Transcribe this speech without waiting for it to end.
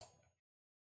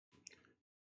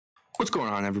What's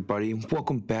going on, everybody?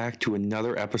 Welcome back to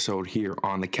another episode here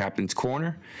on the Captain's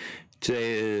Corner.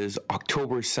 Today is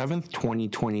October 7th,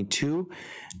 2022,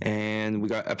 and we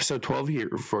got episode 12 here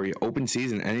for you. Open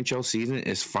season, NHL season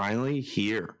is finally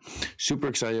here. Super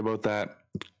excited about that.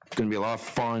 It's going to be a lot of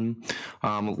fun.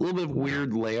 A little bit of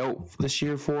weird layout this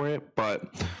year for it,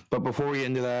 but before we get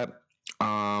into that,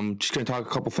 just going to talk a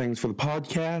couple things for the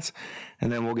podcast,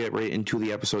 and then we'll get right into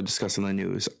the episode discussing the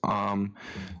news.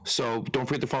 So don't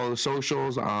forget to follow the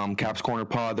socials, Caps Corner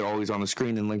Pod. They're always on the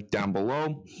screen and linked down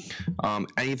below.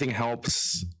 Anything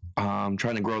helps.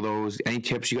 Trying to grow those. Any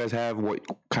tips you guys have, what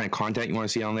kind of content you want to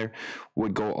see on there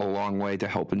would go a long way to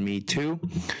helping me too.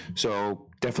 So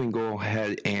definitely go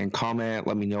ahead and comment.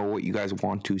 Let me know what you guys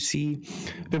want to see.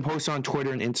 I've been posting on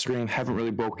Twitter and Instagram. Haven't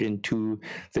really broken into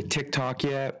the TikTok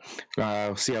yet.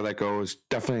 See how that goes.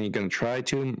 Definitely going to try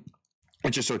to.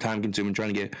 It's just so time consuming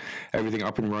trying to get everything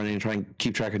up and running, trying to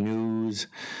keep track of news,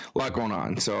 a lot going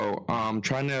on. So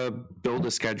trying to build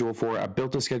a schedule for it. I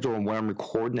built a schedule on when I'm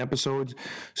recording episodes.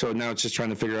 So now it's just trying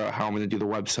to figure out how I'm going to do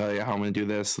the website, how I'm going to do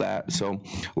this, that. So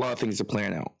a lot of things to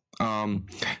plan out.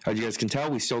 As you guys can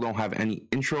tell, we still don't have any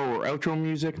intro or outro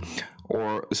music.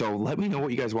 So let me know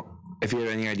what you guys want. If you have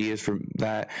any ideas for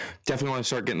that, definitely want to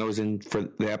start getting those in for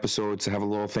the episodes to have a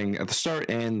little thing at the start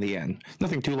and the end.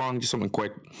 Nothing too long, just something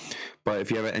quick. But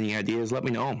if you have any ideas, let me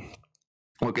know.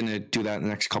 We're going to do that in the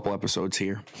next couple episodes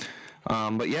here.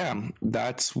 But yeah,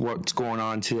 that's what's going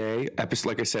on today.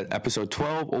 Like I said, episode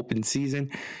 12, open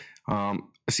season.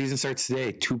 Season starts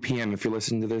today, 2 p.m. If you're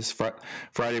listening to this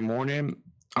Friday morning.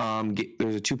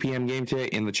 There's a 2 p.m. game today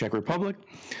in the Czech Republic.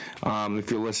 If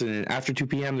you're listening after 2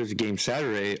 p.m., there's a game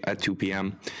Saturday at 2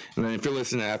 p.m. And then if you're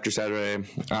listening after Saturday,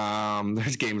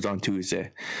 there's games on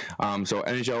Tuesday. So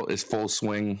NHL is full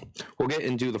swing. We'll get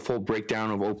into the full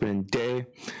breakdown of opening day.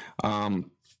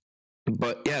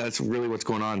 But yeah, that's really what's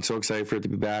going on. So excited for it to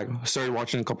be back. Started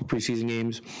watching a couple preseason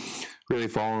games, really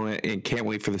following it, and can't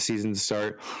wait for the season to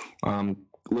start.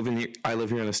 I live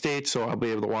here in the States, so I'll be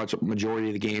able to watch a majority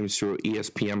of the games through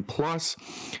ESPN Plus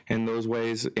and those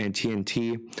ways, and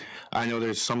TNT. I know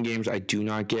there's some games I do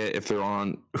not get if they're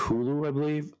on Hulu, I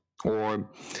believe, or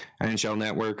NHL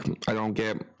Network. I don't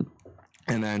get.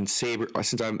 And then Sabre,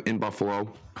 since I'm in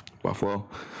Buffalo,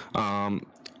 I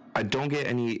don't get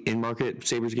any in-market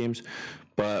Sabres games,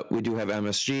 but we do have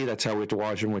MSG. That's how we have to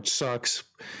watch them, which sucks.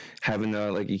 Having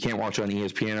you can't watch on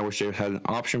ESPN. I wish they had an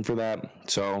option for that.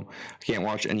 So I can't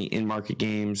watch any in-market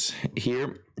games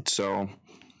here. So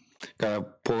gotta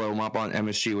pull them up on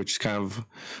MSG, which is kind of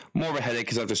more of a headache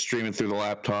because I have to stream it through the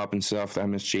laptop and stuff, the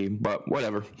MSG, but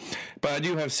whatever. But I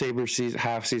do have Sabres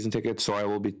half-season tickets, so I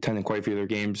will be attending quite a few of their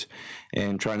games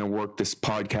and trying to work this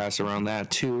podcast around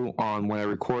that too on when I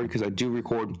record, because I do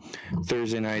record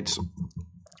Thursday nights.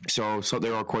 So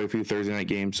there are quite a few Thursday night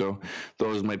games, so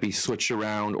those might be switched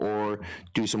around, or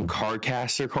do some card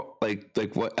casts,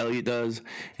 like what Elliot does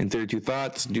in 32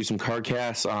 Thoughts. Do some card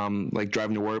casts, like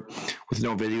driving to work with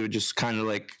no video, just kind of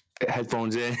like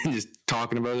headphones in and just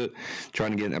talking about it, trying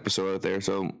to get an episode out there.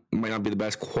 So it might not be the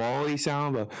best quality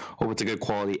sound, but hope it's a good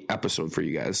quality episode for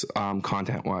you guys,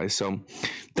 content wise. So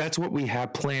that's what we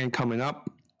have planned coming up.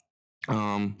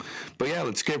 But yeah,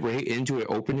 let's get right into it.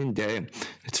 Opening day.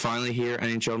 It's finally here.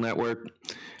 NHL Network,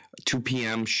 2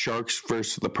 p.m. Sharks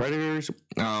versus the Predators.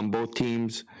 Both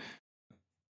teams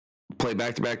play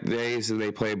back-to-back days.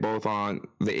 They play both on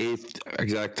the 8th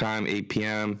exact time, 8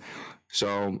 p.m.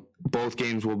 So both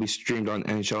games will be streamed on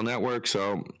NHL Network.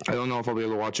 So I don't know if I'll be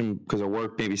able to watch them because of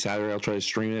work. Maybe Saturday I'll try to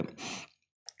stream it.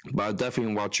 But I'll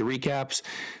definitely watch your recaps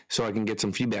so I can get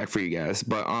some feedback for you guys.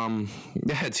 But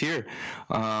yeah, it's here.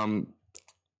 I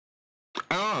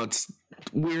don't know. It's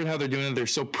weird how they're doing it. There's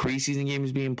still preseason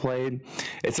games being played.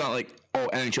 It's not like,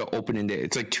 NHL opening day.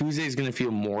 It's like Tuesday is going to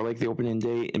feel more like the opening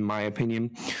day, in my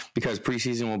opinion, because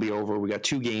preseason will be over. We got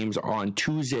 2 games on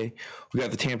Tuesday. We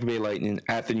got the Tampa Bay Lightning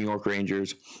at the New York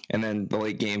Rangers, and then the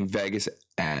late game, Vegas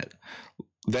at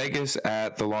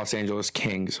the Los Angeles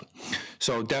Kings.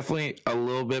 So definitely a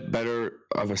little bit better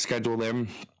of a schedule there.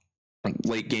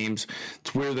 Late games.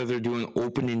 It's weird that they're doing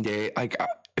opening day. Like,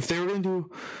 if they were going to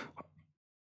do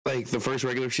like the first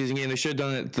regular season game, they should have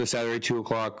done it the Saturday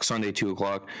 2:00, Sunday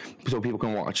 2:00, so people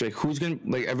can watch.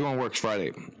 Like, everyone works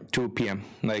Friday 2 p.m.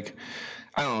 Like,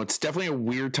 I don't know. It's definitely a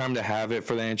weird time to have it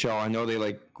for the NHL. I know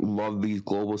they love these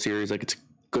global series. Like, it's a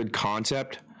good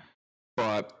concept,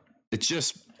 but it's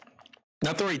just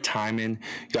not the right timing.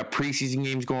 You got preseason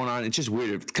games going on. It's just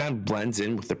weird. It kind of blends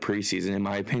in with the preseason, in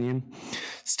my opinion.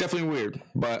 It's definitely weird,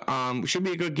 but should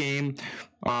be a good game.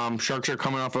 Sharks are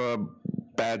coming off a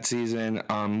bad season.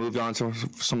 Moved on to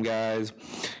some guys,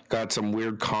 got some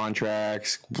weird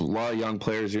contracts. A lot of young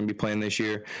players are going to be playing this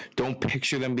year. Don't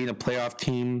picture them being a playoff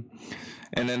team.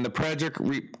 And then the Preds are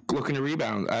looking to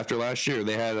rebound after last year.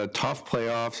 They had a tough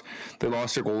playoffs. They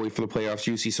lost their goalie for the playoffs,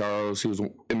 UC Saros, who was,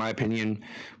 in my opinion,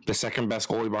 the second best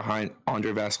goalie behind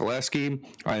Andre Vasilevsky.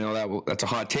 I know that's a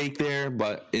hot take there,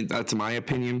 but that's my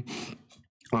opinion.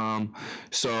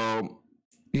 So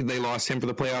they lost him for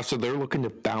the playoffs, so they're looking to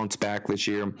bounce back this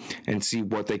year and see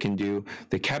what they can do.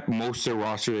 They kept most of their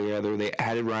roster together. They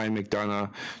added Ryan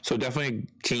McDonough. So definitely a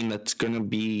team that's going to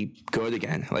be good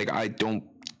again. Like, I don't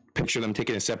picture them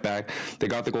taking a step back. They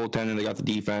got the goaltending, they got the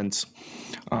defense,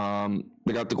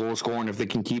 they got the goal scoring if they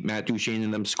can keep Matt Duchene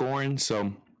and them scoring.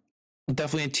 So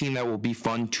definitely a team that will be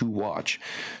fun to watch.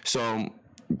 So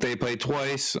they played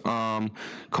twice.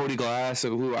 Cody Glass,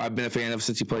 who I've been a fan of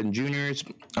since he played in juniors,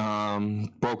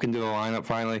 broke into the lineup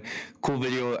finally. Cool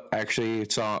video, actually,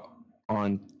 saw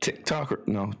on TikTok or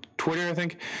no Twitter, I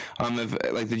think. Of,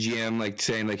 like, the GM like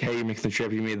saying like, "Hey, you're making the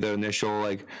trip. You made the initial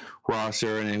like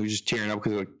roster," and he was just tearing up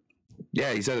because like,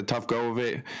 yeah, he's had a tough go of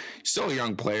it. Still a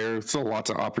young player, still lots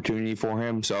of opportunity for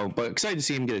him. So, but excited to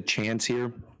see him get a chance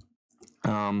here.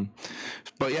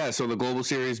 But yeah, so the Global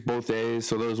Series both days,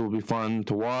 so those will be fun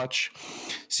to watch,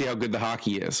 see how good the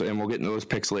hockey is, and we'll get into those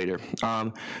picks later.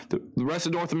 The rest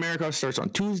of North America starts on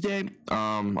Tuesday.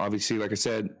 Obviously, like I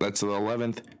said, that's the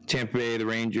 11th. Tampa Bay, the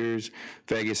Rangers,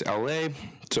 Vegas, LA.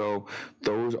 So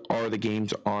those are the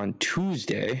games on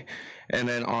Tuesday. And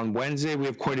then on Wednesday, we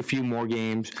have quite a few more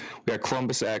games. We got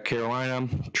Columbus at Carolina,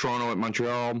 Toronto at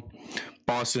Montreal,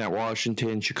 Boston at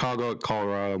Washington, Chicago at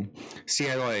Colorado,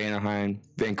 Seattle at Anaheim,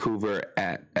 Vancouver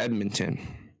at Edmonton.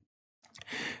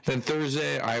 Then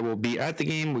Thursday, I will be at the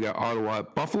game. We got Ottawa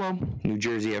at Buffalo, New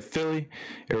Jersey at Philly,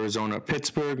 Arizona at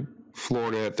Pittsburgh,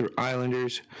 Florida at the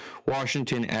Islanders,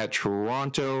 Washington at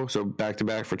Toronto, so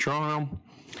back-to-back for Toronto,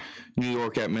 New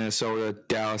York at Minnesota,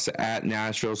 Dallas at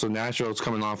Nashville. So Nashville's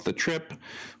coming off the trip,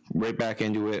 right back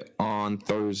into it on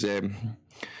Thursday.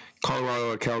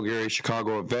 Colorado at Calgary,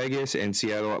 Chicago at Vegas, and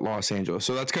Seattle at Los Angeles.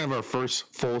 So that's kind of our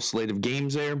first full slate of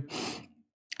games there.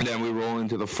 And then we roll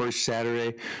into the first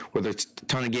Saturday where there's a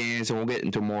ton of games, and we'll get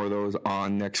into more of those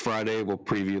on next Friday. We'll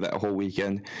preview that whole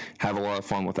weekend, have a lot of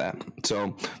fun with that.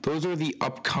 So those are the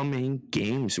upcoming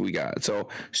games we got. So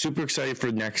super excited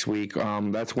for next week.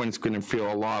 That's when it's going to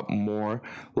feel a lot more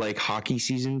like hockey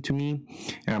season to me,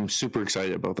 and I'm super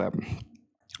excited about that.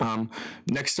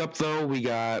 Next up, though, we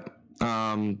got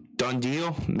done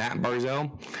deal, Matt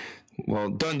Barzal. Well,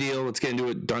 done deal. Let's get into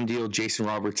it. Done deal. Jason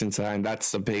Robertson signed.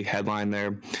 That's the big headline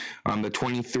there. The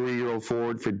 23-year-old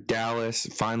forward for Dallas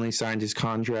finally signed his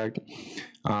contract.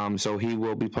 So he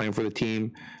will be playing for the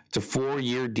team. It's a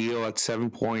 4-year deal at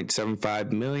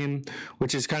 $7.75 million,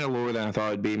 which is kind of lower than I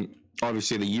thought it'd be.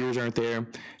 Obviously, the years aren't there,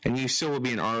 and he still will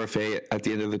be an RFA at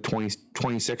the end of the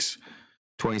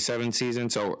 2026-27 season.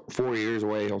 So 4 years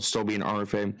away, he'll still be an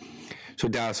RFA. So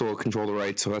Dallas will control the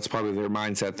rights, so that's probably their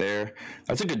mindset there.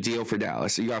 That's a good deal for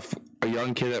Dallas. You got a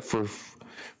young kid that for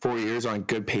 4 years on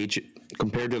good page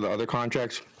compared to the other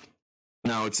contracts.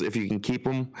 Now, it's if you can keep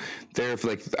them there.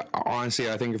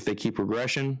 Honestly, I think if they keep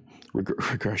regressing, they're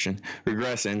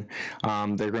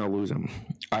going to lose him.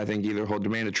 I think either he'll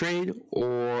demand a trade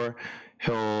or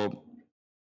he'll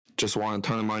just want a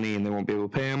ton of money and they won't be able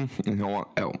to pay him, and he'll want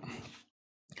out.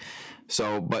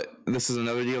 So, but this is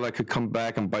another deal that could come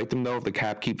back and bite them, though, if the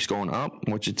cap keeps going up,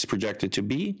 which it's projected to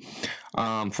be.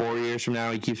 4 years from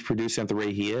now, he keeps producing at the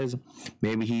rate he is.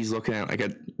 Maybe he's looking at,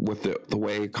 with the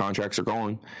way contracts are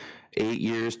going, 8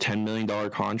 years, $10 million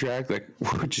contract,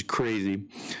 which is crazy,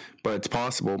 but it's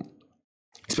possible.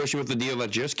 Especially with the deal that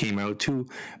just came out, too.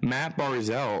 Matt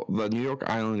Barzal, the New York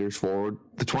Islanders forward,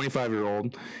 the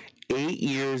 25-year-old, 8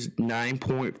 years,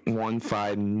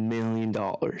 $9.15 million.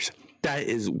 That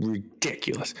is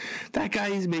ridiculous. That guy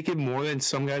is making more than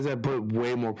some guys that put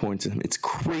way more points in him. It's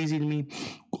crazy to me.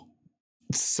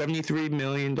 $73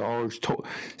 million total.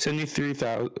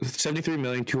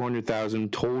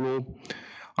 $73,200,000 total.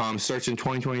 Starts in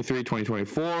 2023,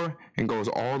 2024, and goes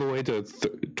all the way to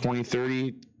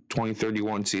 2030,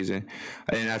 2031 season.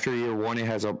 And after year one, it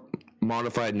has a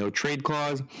modified no trade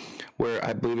clause where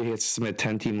I believe he has to submit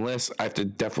 10-team list. I have to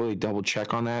definitely double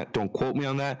check on that. Don't quote me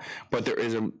on that, but there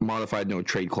is a modified no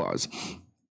trade clause.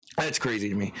 That's crazy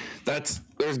to me. There's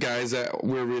guys that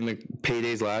were in the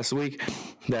paydays last week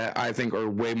that I think are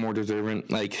way more deserving.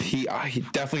 Like he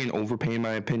definitely an overpay in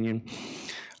my opinion.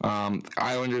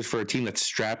 Islanders, for a team that's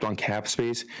strapped on cap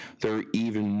space, they're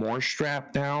even more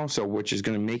strapped now, so which is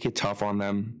going to make it tough on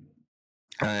them.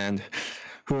 And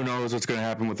who knows what's going to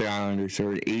happen with the Islanders?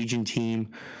 They're an aging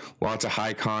team, lots of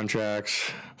high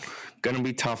contracts. Going to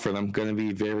be tough for them. Going to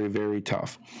be very, very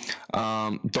tough.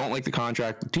 Don't like the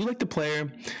contract. Do you like the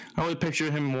player? I would picture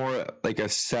him more like a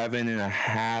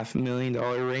 $7.5 million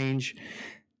range.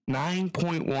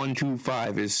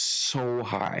 9.125 is so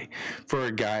high for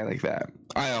a guy like that.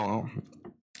 I don't know.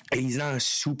 He's not a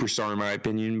superstar in my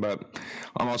opinion, but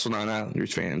I'm also not an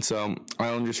Islanders fan. So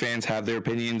Islanders fans have their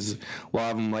opinions. A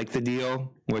lot of them like the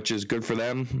deal, which is good for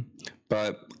them.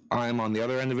 But I'm on the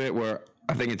other end of it where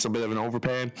I think it's a bit of an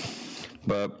overpay.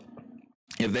 But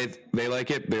if they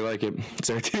like it, they like it. It's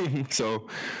their team. So,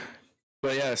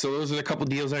 but yeah, so those are the couple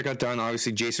deals that got done.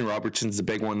 Obviously, Jason Robertson's the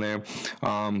big one there.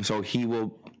 So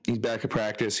he's back at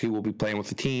practice. He will be playing with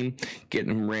the team,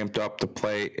 getting him ramped up to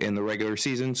play in the regular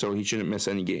season. So he shouldn't miss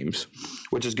any games,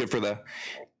 which is good for the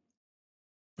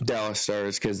Dallas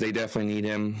Stars because they definitely need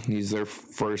him. He's their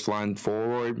first line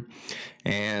forward.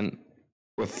 And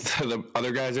with the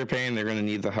other guys they're paying, they're going to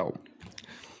need the help.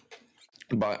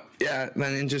 But yeah,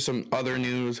 then into some other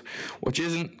news, which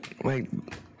isn't like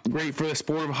great for the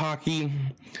sport of hockey.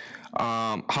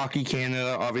 Hockey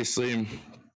Canada, obviously,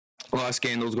 a lot of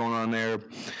scandals going on there,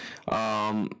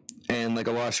 and like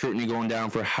a lot of scrutiny going down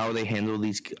for how they handle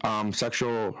these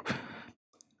sexual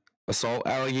assault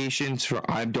allegations.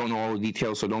 I don't know all the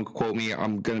details, so don't quote me.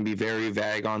 I'm going to be very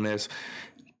vague on this,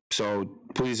 so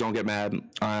please don't get mad.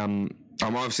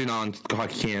 I'm obviously not on the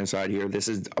Hockey Canada side here. This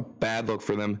is a bad look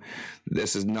for them.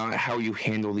 This is not how you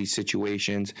handle these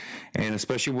situations. And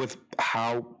especially with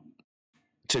how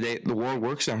today the world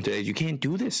works nowadays, you can't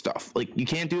do this stuff. Like, you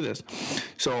can't do this.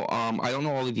 So I don't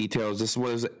know all the details.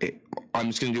 I'm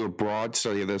just going to do a broad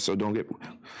study of this, so don't get...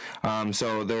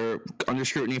 so they're under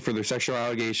scrutiny for their sexual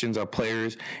allegations of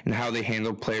players and how they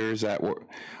handled players that were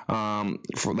on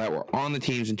the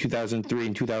teams in 2003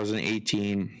 and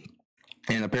 2018.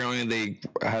 And apparently they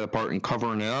had a part in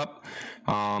covering it up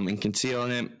and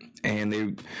concealing it. And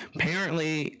they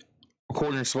apparently,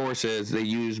 according to sources, they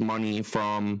use money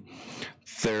from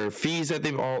their fees that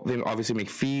they obviously make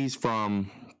fees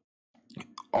from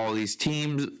all these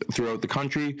teams throughout the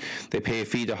country. They pay a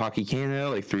fee to Hockey Canada,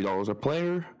 like $3 a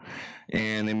player,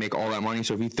 and they make all that money.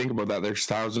 So if you think about that, there's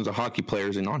thousands of hockey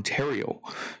players in Ontario.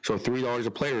 So $3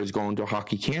 a player is going to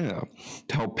Hockey Canada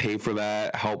to help pay for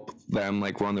that, help them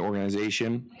like run the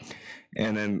organization,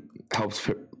 and then helps.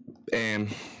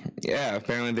 And yeah,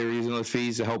 apparently they're using those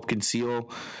fees to help conceal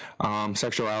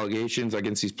sexual allegations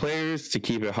against these players, to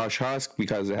keep it hush-hush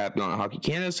because it happened on Hockey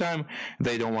Canada's time.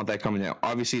 They don't want that coming out.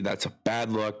 Obviously, that's a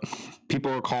bad look.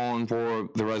 People are calling for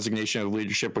the resignation of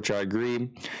leadership, which I agree.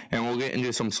 And we'll get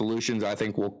into some solutions I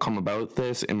think will come about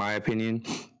this, in my opinion,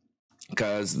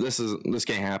 because this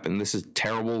can't happen. This is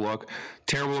terrible look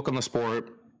on the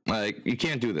sport. Like, you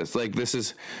can't do this. Like,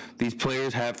 these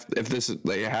players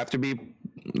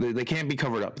they can't be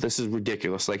covered up. This is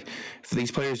ridiculous. Like, if these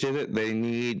players did it, they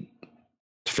need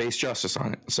to face justice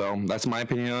on it. So that's my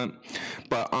opinion on it.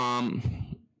 But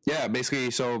yeah,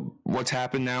 basically, so what's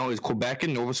happened now is Quebec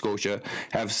and Nova Scotia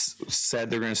have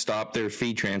said they're going to stop their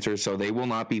fee transfers, so they will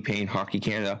not be paying Hockey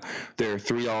Canada their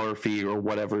 $3 fee or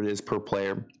whatever it is per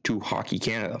player to Hockey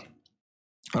Canada.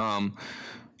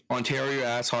 Ontario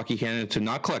asked Hockey Canada to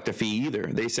not collect a fee either.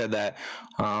 They said that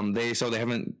they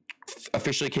haven't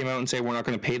officially came out and say we're not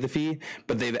going to pay the fee,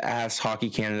 but they've asked Hockey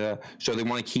Canada, so they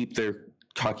want to keep their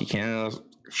Hockey Canada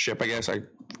ship, I guess. I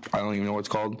don't even know what it's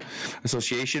called,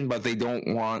 association, but they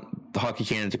don't want the Hockey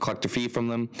Canada to collect a fee from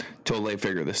them till they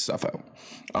figure this stuff out.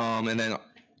 And then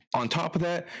on top of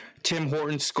that, Tim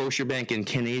Hortons, Scotiabank, and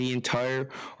Canadian Tire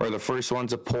are the first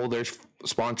ones to pull their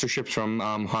sponsorships from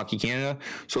Hockey Canada.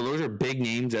 So those are big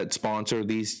names that sponsor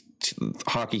these.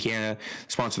 Hockey Canada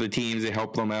sponsor the teams. They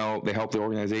help them out. They help the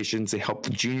organizations. They help the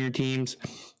junior teams.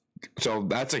 So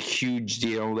that's a huge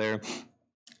deal there.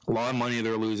 A lot of money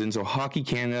they're losing. So Hockey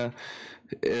Canada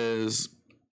is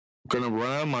going to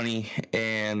run out of money,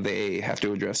 and they have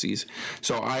to address these.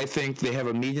 So I think they have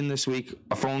a meeting this week,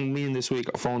 a phone meeting this week,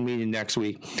 a phone meeting next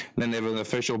week. Then they have an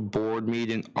official board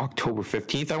meeting October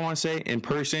 15th, I want to say, in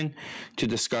person to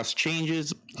discuss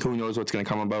changes. Who knows what's going to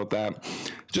come about that.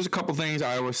 Just a couple things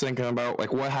I was thinking about,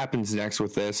 like what happens next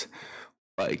with this.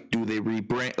 Like, do they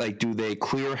rebrand? Like, do they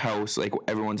clear house? Like,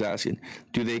 everyone's asking.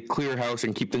 Do they clear house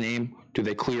and keep the name? Do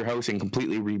they clear house and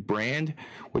completely rebrand?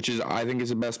 Which is, I think, is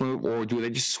the best move. Or do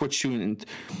they just switch to, and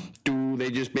do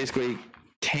they just basically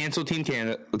cancel Team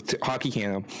Canada, Hockey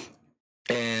Canada,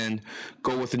 and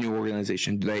go with a new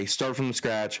organization? Do they start from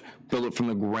scratch, build it from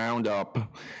the ground up,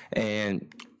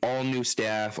 and all new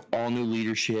staff, all new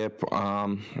leadership?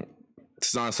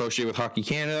 It's not associated with Hockey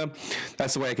Canada.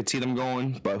 That's the way I could see them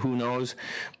going, but who knows?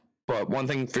 But one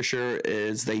thing for sure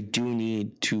is they do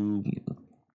need to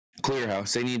clear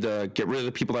house. They need to get rid of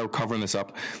the people that were covering this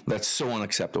up. That's so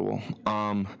unacceptable.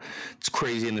 It's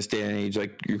crazy in this day and age.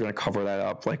 Like, you're gonna cover that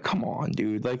up? Like, come on,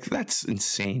 dude. Like, that's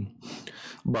insane.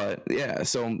 But yeah,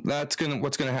 so that's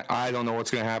I don't know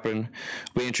what's gonna happen.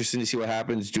 Be interesting to see what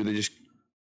happens.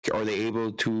 Are they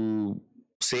able to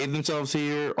save themselves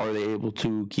here? Are they able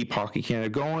to keep Hockey Canada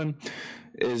going?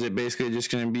 Is it basically just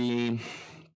gonna be?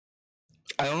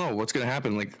 I don't know what's gonna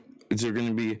happen. Like, is there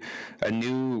gonna be a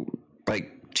new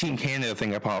Team Canada thing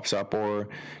that pops up, or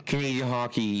Canadian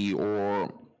hockey, or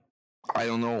I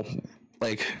don't know,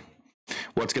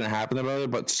 what's going to happen about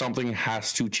it, but something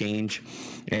has to change.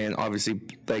 And obviously,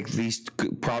 these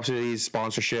props to these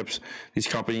sponsorships, these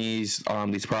companies,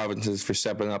 these provinces for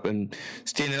stepping up and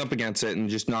standing up against it and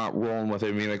just not rolling with it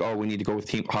and being like, oh, we need to go with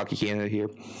Team Hockey Canada here,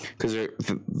 because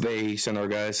they send our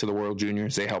guys to the World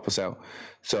Juniors. They help us out.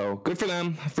 So good for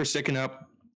them for sticking up.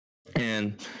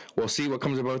 And we'll see what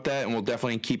comes about that, and we'll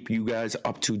definitely keep you guys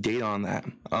up to date on that.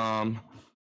 And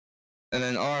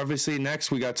then obviously next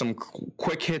we got some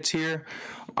quick hits here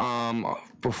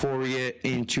before we get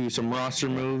into some roster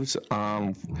moves.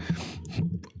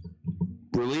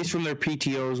 Released from their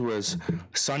PTOs was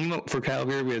for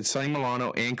Calgary. We had Sonny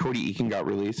Milano and Cody Eakin got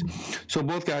released. So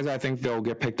both guys, I think they'll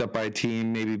get picked up by a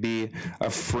team, maybe be a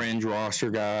fringe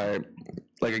roster guy,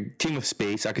 like a team of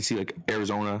space. I could see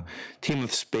Arizona, team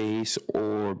of space,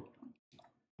 or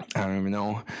I don't even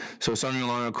know. So Sonny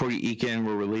Milano, Cody Eakin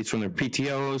were released from their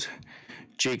PTOs.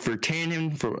 Jake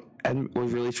Virtanen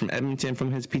was released from Edmonton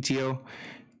from his PTO.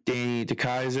 Danny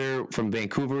DeKeyser from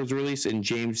Vancouver was released, and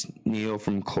James Neal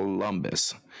from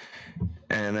Columbus.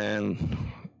 And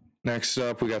then next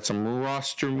up, we got some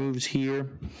roster moves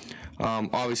here.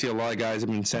 Obviously, a lot of guys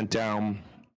have been sent down.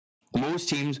 Most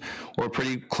teams were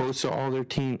pretty close to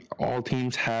all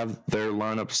teams have their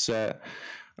lineup set.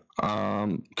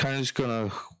 Kind of just gonna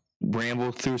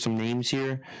ramble through some names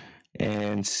here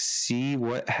and see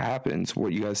what happens.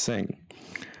 What you guys think?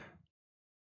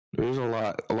 There's a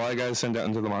lot of guys sent out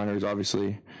into the minors.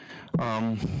 Obviously,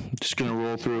 just gonna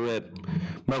roll through it.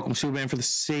 Malcolm Subban for the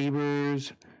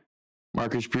Sabres.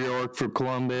 Marcus Bjork for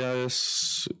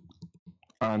Columbus.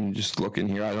 I'm just looking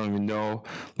here. I don't even know.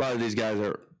 A lot of these guys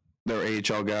they're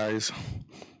AHL guys.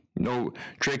 No,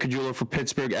 Trey Caggiula for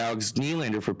Pittsburgh. Alex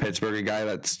Nylander for Pittsburgh, a guy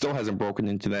that still hasn't broken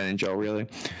into the NHL, really.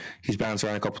 He's bounced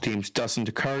around a couple teams. Dustin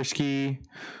Tokarski,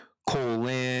 Cole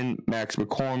Lind, Max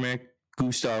McCormick,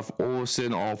 Gustav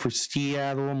Olsson, all for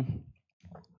Seattle.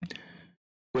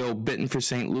 Will Bitton for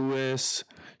St. Louis.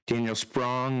 Daniel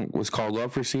Sprong was called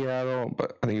up for Seattle,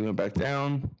 but I think he went back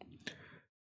down.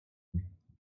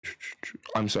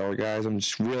 I'm sorry, guys. I'm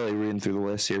just really reading through the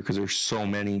list here because there's so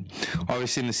many.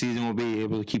 Obviously, in the season, we'll be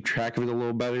able to keep track of it a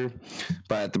little better.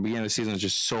 But at the beginning of the season, there's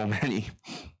just so many.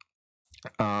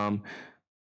 I'm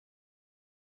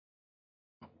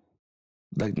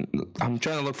trying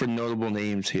to look for notable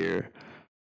names here.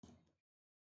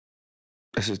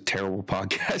 This is a terrible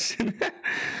podcast.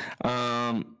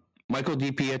 Michael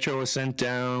DiPietro was sent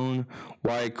down.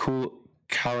 Wyatt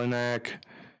Kalynuk,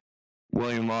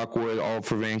 William Lockwood, all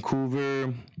for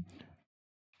Vancouver.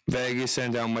 Vegas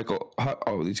sent down Michael.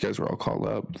 Oh, these guys were all called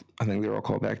up. I think they were all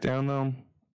called back down, though.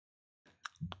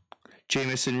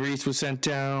 Jamison Reese was sent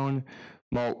down.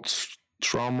 Malt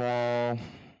Stromwall.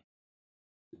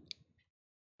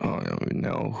 Oh, I don't even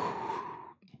know.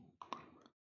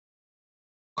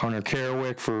 Connor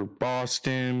Kerouac for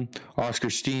Boston. Oscar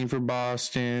Steen for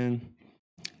Boston.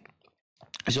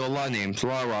 So a lot of names, a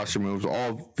lot of roster moves,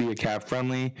 all via Cap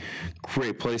Friendly.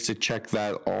 Great place to check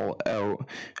that all out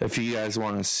if you guys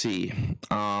want to see.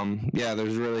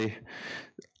 There's really,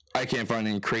 I can't find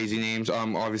any crazy names.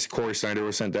 Obviously Corey Snyder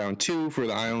was sent down too for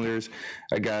the Islanders,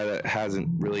 a guy that hasn't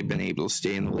really been able to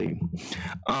stay in the league.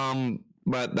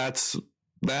 But that's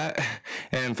that.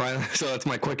 And finally, so that's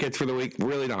my quick hits for the week.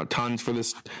 Really not tons for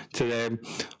this today.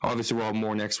 Obviously we'll have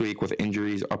more next week with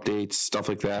injuries, updates, stuff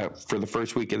like that for the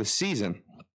first week of the season.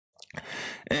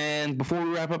 And before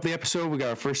we wrap up the episode, we got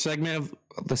our first segment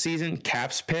of the season,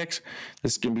 Caps Picks.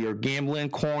 This is going to be our gambling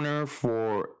corner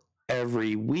for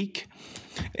every week.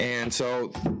 And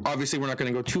so obviously we're not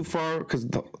going to go too far because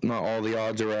not all the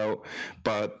odds are out,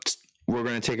 but we're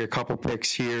going to take a couple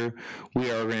picks here. We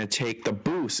are going to take the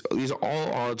boost. These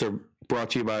all odds are brought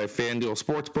to you by FanDuel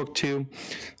Sportsbook too.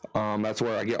 That's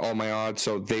where I get all my odds,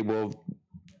 so they will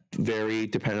vary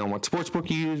depending on what sportsbook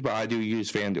you use, but I do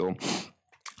use FanDuel.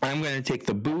 I'm going to take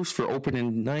the boost for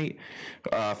opening night.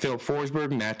 Philip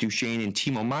Forsberg, Matt Duchene, and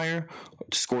Timo Meier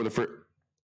to score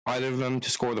either of them to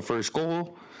score the first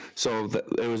goal. So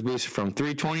it was boosted from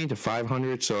 320 to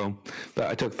 500. So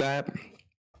I took that.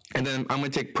 And then I'm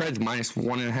going to take Preds minus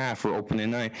 1.5 for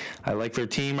opening night. I like their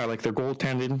team. I like their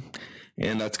goaltending.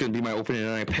 And that's going to be my opening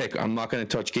night pick. I'm not going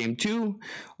to touch game 2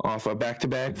 off a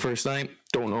back-to-back first night.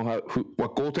 Don't know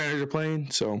what goaltenders are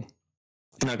playing, so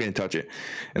I'm not going to touch it.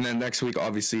 And then next week,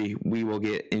 obviously, we will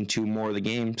get into more of the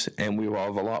games, and we will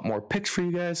have a lot more picks for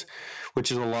you guys,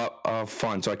 which is a lot of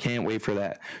fun. So I can't wait for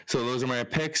that. So those are my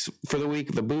picks for the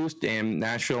week, the Boost and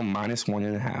Nashville minus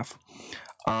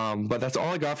 1.5. But that's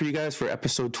all I got for you guys for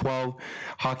episode 12.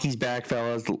 Hockey's back,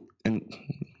 fellas and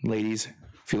ladies.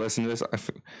 If you listen to this,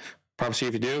 props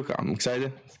if you do. I'm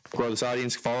excited. Grow this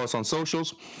audience. Follow us on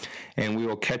socials. And we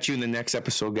will catch you in the next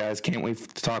episode, guys. Can't wait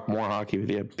to talk more hockey with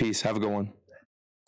you. Peace. Have a good one.